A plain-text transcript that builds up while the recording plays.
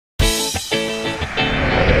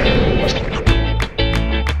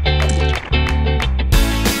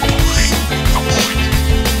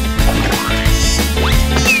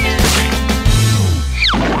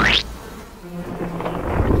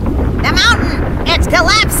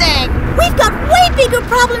collapsing! We've got way bigger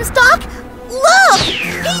problems, Doc! Look!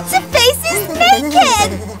 Pizza Face is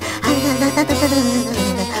naked!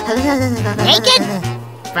 Naked?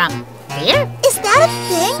 From fear? Is that a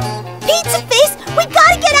thing? Pizza Face, we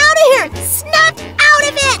gotta get out of here! Snap out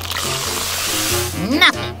of it!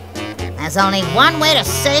 Nothing. There's only one way to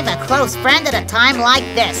save a close friend at a time like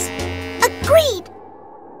this. Agreed!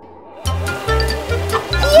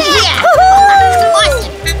 Yeah!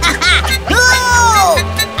 Awesome! Ooh!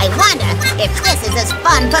 I wonder if this is as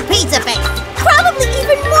fun for Pizza Face. Probably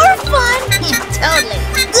even more fun! Totally.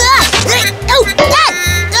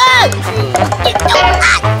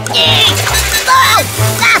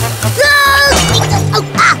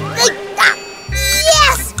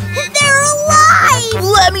 Yes! They're alive!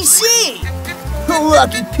 Let me see!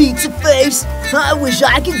 Lucky Pizza Face! I wish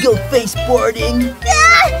I could go faceboarding.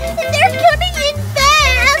 They're coming in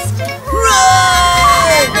fast!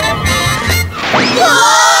 Run!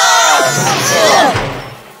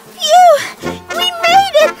 Phew! We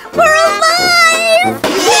made it! We're alive!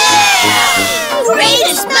 Yeah!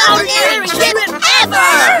 Greatest mountaineering trip ever!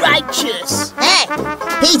 Righteous! Hey,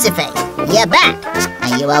 Pizza Face, you're back.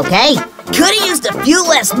 Are you okay? Could've used a few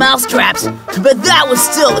less mousetraps, but that was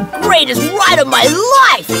still the greatest ride of my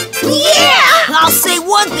life! Yeah! I'll say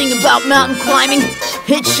one thing about mountain climbing.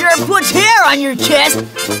 It sure puts hair on your chest.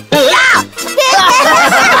 Yeah!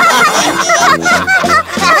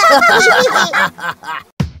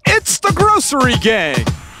 It's the Grossery Gang!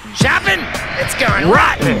 Shopping? It's going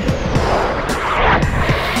rotten!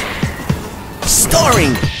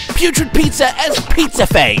 Starring Putrid Pizza as Pizza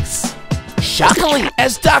Face, Shockling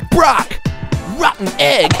as Doc Brock, Rotten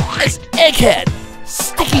Egg as Egghead,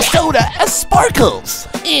 Sticky Soda as Sparkles,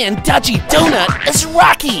 and Dodgy Donut as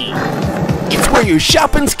Rocky. It's where your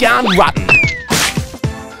shopping's gone rotten.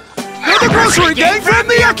 We're the Grossery Gang from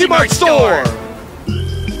the Yucky Mart store!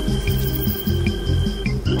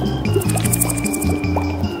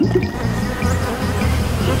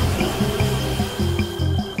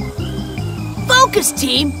 Focus,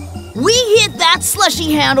 team! We hit that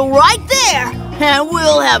slushy handle right there, and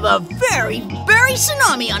we'll have a very, very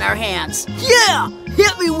tsunami on our hands. Yeah!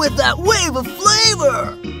 Hit me with that wave of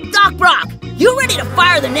flavor! Doc Brock, you ready to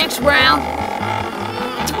fire the next round?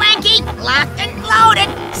 Twanky, locked and loaded,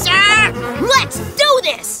 sir! Let's do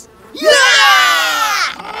this! Yeah!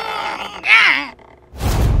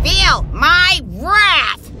 Feel my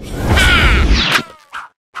wrath!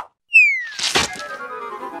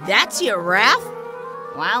 That's your wrath?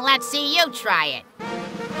 Well, let's see you try it.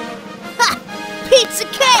 Ha! Pizza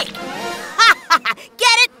cake! Ha ha!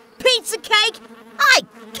 Get it? Pizza cake?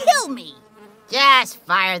 Kill me! Just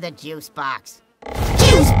fire the juice box.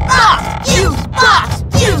 Juice box! Juice box!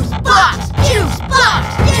 Juice box! Juice box!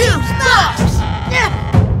 Juice box!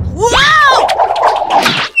 Wow!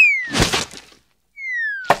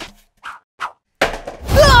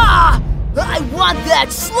 Ah! I want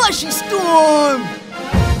that slushy storm!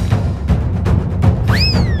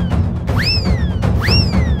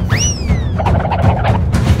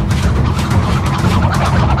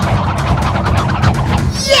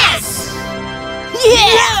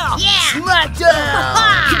 Yeah! Smackdown!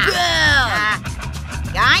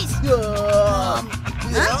 Guys?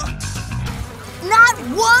 Not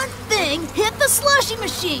one thing hit the slushy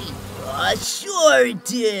machine! Sure it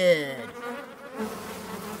did.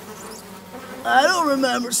 I don't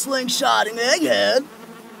remember slingshotting Egghead.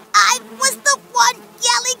 I was the one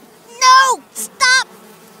yelling, no! Stop!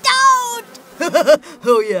 Don't!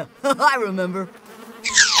 Oh yeah, I remember.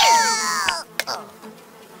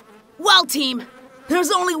 Well, team,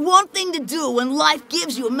 there's only one thing to do when life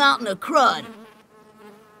gives you a mountain of crud.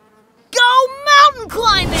 Go mountain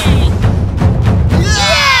climbing!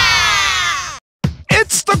 Yeah!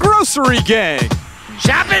 It's the Grossery Gang!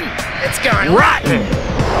 Shopping? It's going rotten!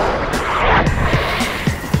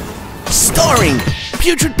 Starring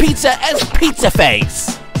Putrid Pizza as Pizza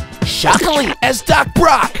Face, Shockling as Doc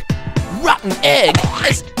Brock, Rotten Egg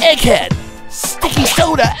as Egghead, Sticky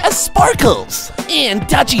Soda as Sparkles, and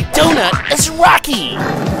Dodgy Donut as Rocky.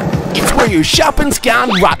 It's where your shopping's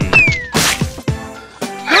gone rotten.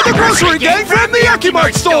 We're the Grossery Gang from the Yucky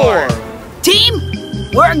Mart store! Team,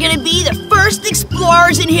 we're gonna be the first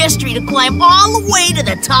explorers in history to climb all the way to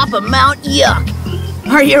the top of Mount Yuck.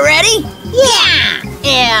 Are you ready? Yeah!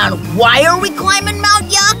 And why are we climbing Mount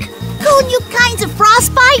Yuck? Cool new kinds of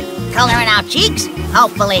frostbite? Coloring our cheeks,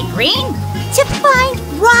 hopefully green. To find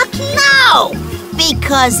Rocky? No!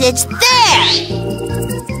 Because it's there!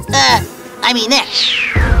 I mean there.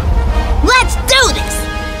 Let's do this!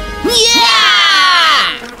 Yeah!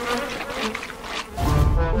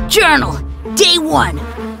 Journal, day 1.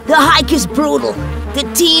 The hike is brutal. The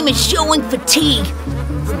team is showing fatigue.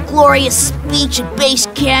 The glorious speech at base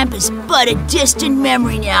camp is but a distant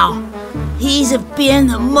memory now. These have been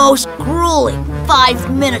the most grueling 5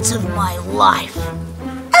 minutes of my life.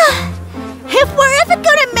 If we're ever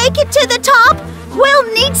gonna make it to the top,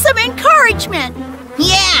 we'll need some encouragement.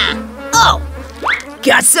 Yeah! Oh,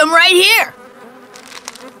 got some right here.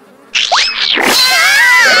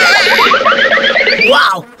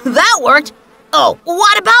 Wow, that worked. Oh,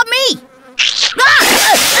 what about me?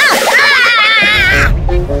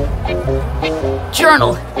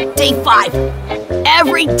 Journal, day 5.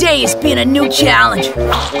 Every day has been a new challenge.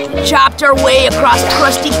 Chopped our way across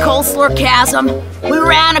crusty coleslaw chasm. We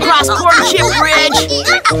ran across corn chip bridge.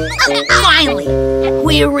 Finally,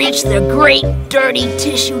 we reached the great dirty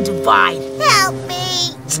tissue divide. Help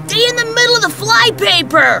me. Stay in the middle of the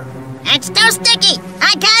flypaper. It's too sticky.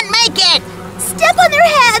 I can't make it. Step on their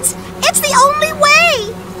heads. It's the only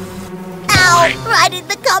way. Ow, right in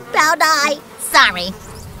the compound eye. Sorry.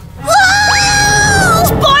 Whoa!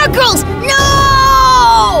 Sparkles!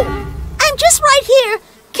 No! I'm just right here.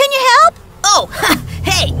 Can you help? Oh,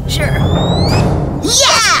 hey, sure.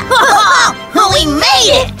 Yeah! We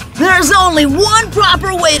made it! There's only one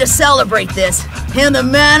proper way to celebrate this, in the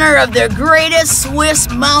manner of the greatest Swiss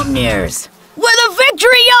mountaineers. With a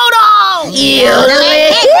victory yodel!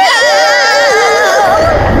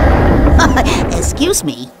 Excuse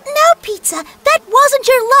me. No, Pizza. That wasn't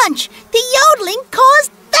your lunch. The yodeling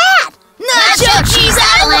caused that. Nacho cheese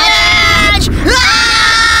avalanche!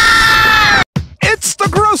 Ah! It's the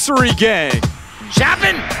Grossery Gang.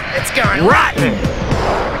 Shopping? It's going rotten.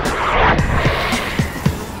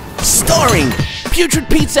 Starring Putrid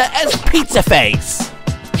Pizza as Pizza Face,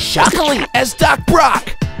 Shockling as Doc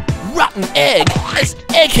Brock, Rotten Egg as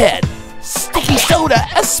Egghead, Sticky Soda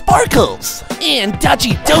as Sparkles, and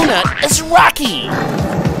Dodgy Donut as Rocky.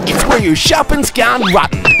 It's where your shopping's gone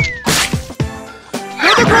rotten.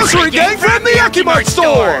 We're the Grossery Gang from the Yucky Mart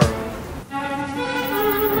store.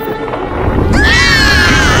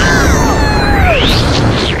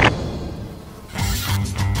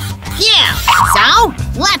 Yeah, so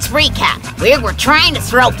let's recap. We were trying to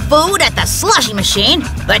throw food at the slushy machine,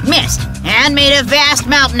 but missed, and made a vast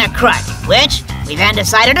mountain of crud, which we then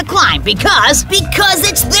decided to climb because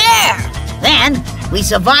it's there. Then we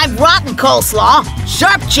survived rotten coleslaw,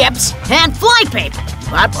 sharp chips, and flypaper,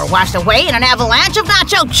 but were washed away in an avalanche of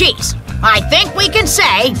nacho cheese. I think we can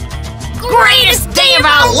say, greatest day of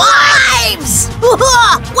our lives!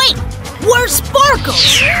 Wait, where's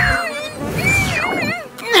Sparkles?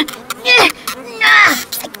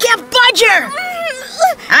 I can't budge her!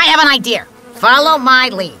 I have an idea. Follow my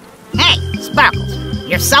lead. Hey, Sparkles,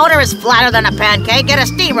 your soda is flatter than a pancake at a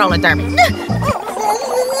steamroller derby.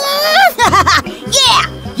 Yeah,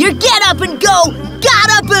 your get up and go, got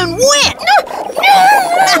up and win!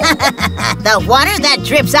 The water that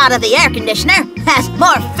drips out of the air conditioner has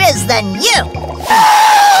more fizz than you.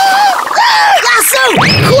 Lasso,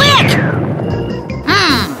 quick!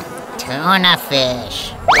 Tuna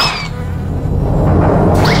fish.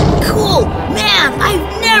 Cool, man,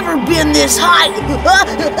 I've never been this high.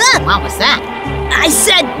 What was that? I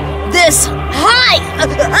said this high.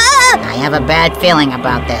 I have a bad feeling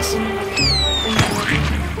about this.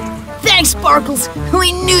 Thanks, Sparkles.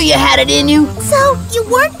 We knew you had it in you. So, you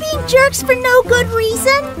weren't being jerks for no good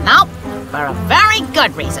reason? Nope, for a very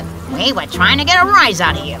good reason. We were trying to get a rise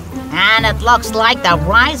out of you. And it looks like the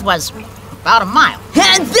rise was about a mile.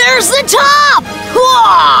 And there's the top!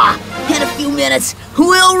 Whoa! In a few minutes,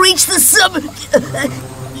 we'll reach the summit.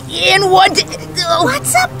 In one day.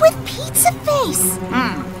 What's up with Pizza Face?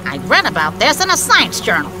 I read about this in a science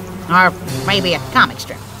journal. Or maybe a comic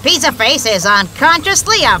strip. Pizza Face is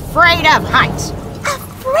unconsciously afraid of heights.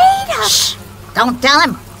 Afraid of? Shh! Don't tell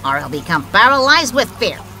him, or he'll become paralyzed with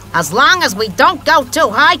fear. As long as we don't go too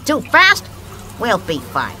high too fast, we'll be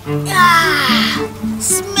fine. Ah,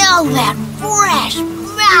 smell that fresh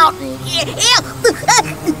mountain.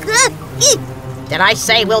 Did I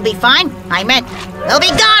say we'll be fine? I meant we'll be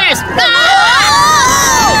goners!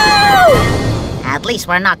 Oh! At least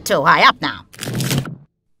we're not too high up now.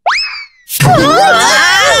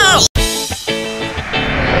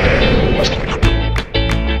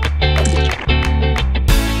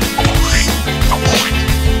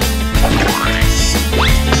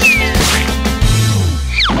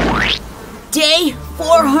 Day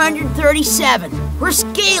 437. We're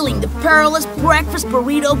scaling the perilous breakfast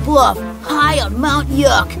burrito bluff, high on Mount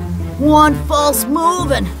Yuck. One false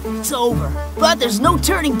move and it's over. But there's no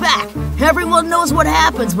turning back. Everyone knows what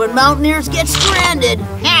happens when mountaineers get stranded.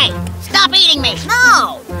 Hey, stop eating me!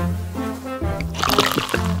 No!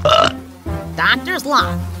 Doctor's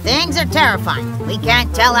log. Things are terrifying. We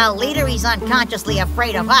can't tell our leader he's unconsciously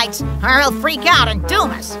afraid of heights, or he'll freak out and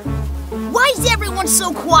doom us. Why is everyone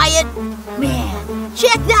so quiet? Man,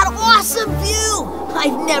 check that awesome view!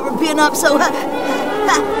 I've never been up so yeah!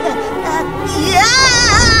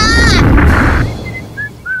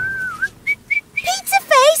 Pizza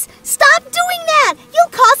Face, stop doing that!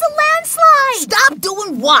 You'll cause a landslide! Stop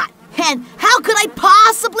doing what? And how could I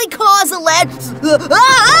possibly cause a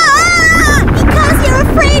Because you're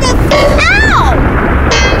afraid of... Ow!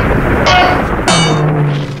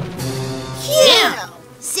 Phew!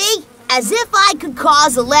 See? As if I could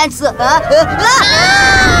cause a landslide.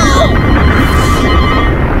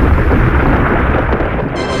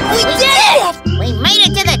 We did it! We made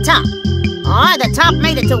it to the top. Or the top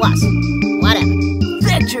made it to us. Whatever.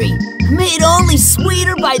 Victory, made only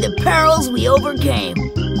sweeter by the perils we overcame.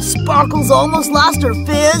 Sparkles almost lost her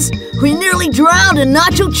fizz. We nearly drowned in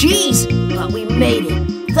nacho cheese. But we made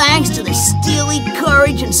it, thanks to the steely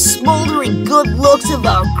courage and smoldering good looks of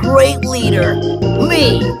our great leader,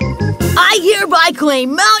 me. I hereby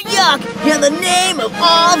claim Mount Yuck in the name of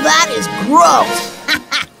all that is gross.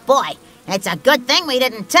 Boy, it's a good thing we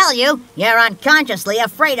didn't tell you you're unconsciously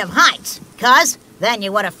afraid of heights. 'Cause then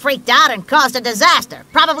you would have freaked out and caused a disaster,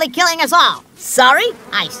 probably killing us all. Sorry?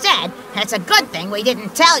 I said it's a good thing we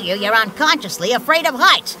didn't tell you you're unconsciously afraid of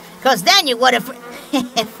heights. 'Cause then you would have...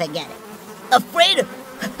 Forget it. Afraid of...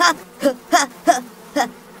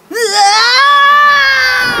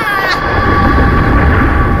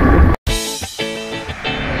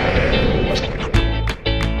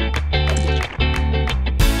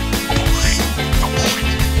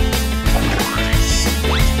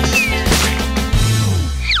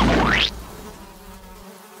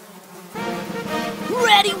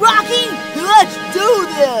 Ready, Rocky? Let's do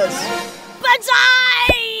this! Banzai!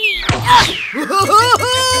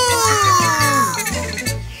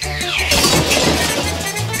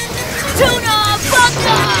 Tuna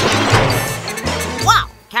bunga! Wow,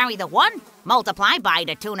 carry the 1, multiply by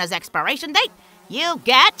the tuna's expiration date, you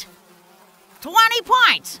get 20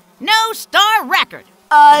 points. No star record.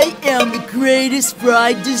 I am the greatest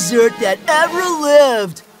fried dessert that ever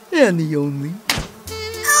lived. And the only.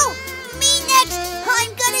 Oh, me next!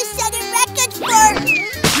 I'm gonna set a record for...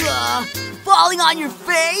 Falling on your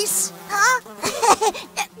face? Huh?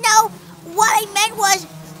 No, what I meant was...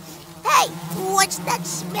 Hey, what's that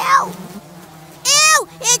smell? Ew,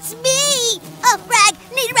 it's me! Rag,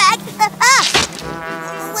 need a rag!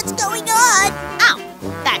 What's going on? Oh,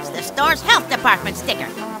 that's the store's health department sticker.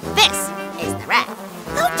 This is the rat.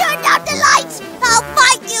 Who turned out the lights? I'll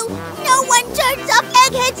fight you! No one turns off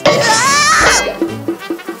eggheads! Ow!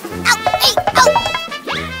 Hey! Ow!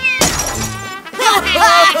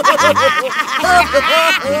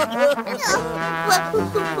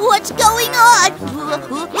 What's going on?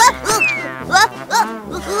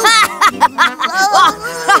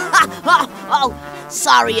 Oh,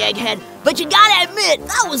 sorry, Egghead, but you gotta admit,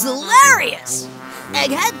 that was hilarious.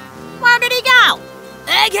 Egghead? Where did he go?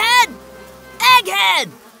 Egghead! Egghead!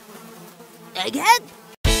 Egghead?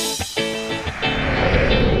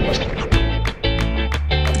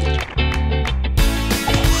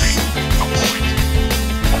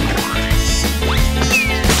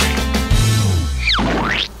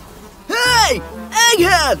 Hey!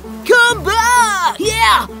 Egghead! Come back!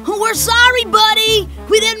 Yeah, we're sorry, buddy.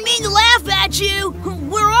 We didn't mean to laugh at you.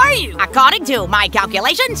 Where are you? According to my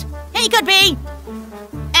calculations, he could be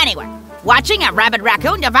anywhere. Watching a rabid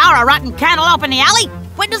raccoon devour a rotten cantaloupe in the alley,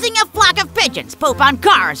 witnessing a flock of pigeons poop on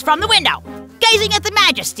cars from the window, gazing at the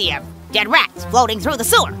majesty of dead rats floating through the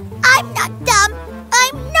sewer. I'm not dumb.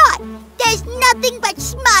 I'm not. There's nothing but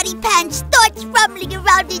smarty pants thoughts rumbling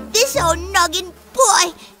around in this old noggin,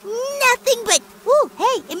 boy. Nothing but... Ooh,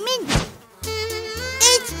 hey, a Mindy.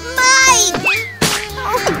 It's mine!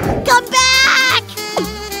 Oh, come back!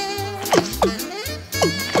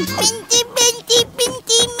 Minty, Minty,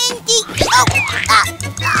 Minty, Minty. Oh,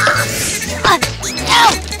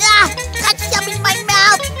 that's something in my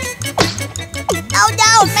mouth. Oh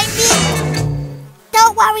no, my meat.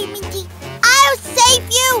 Don't worry, Minty. I'll save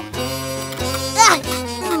you.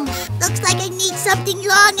 Looks like I need something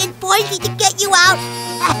long and pointy to get you out.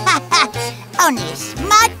 Only a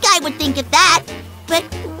smart guy would think of that. But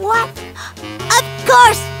what? Of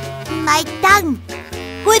course, my tongue.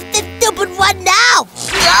 Who's the stupid one now?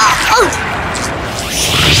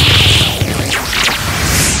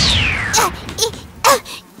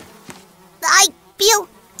 I feel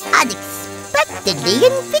unexpectedly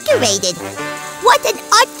invigorated. What an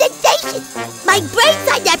odd sensation! My brain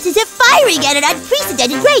synapses are firing at an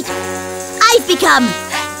unprecedented rate. I've become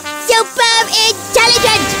Super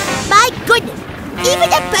intelligent! My goodness! Even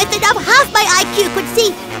a person of half my IQ could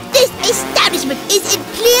see this establishment is in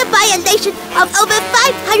clear violation of over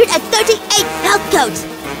 538 health codes.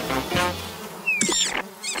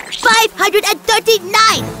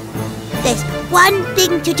 539! There's one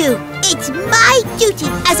thing to do. It's my duty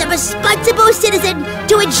as a responsible citizen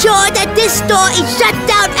to ensure that this store is shut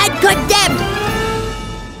down and condemned.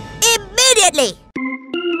 Immediately!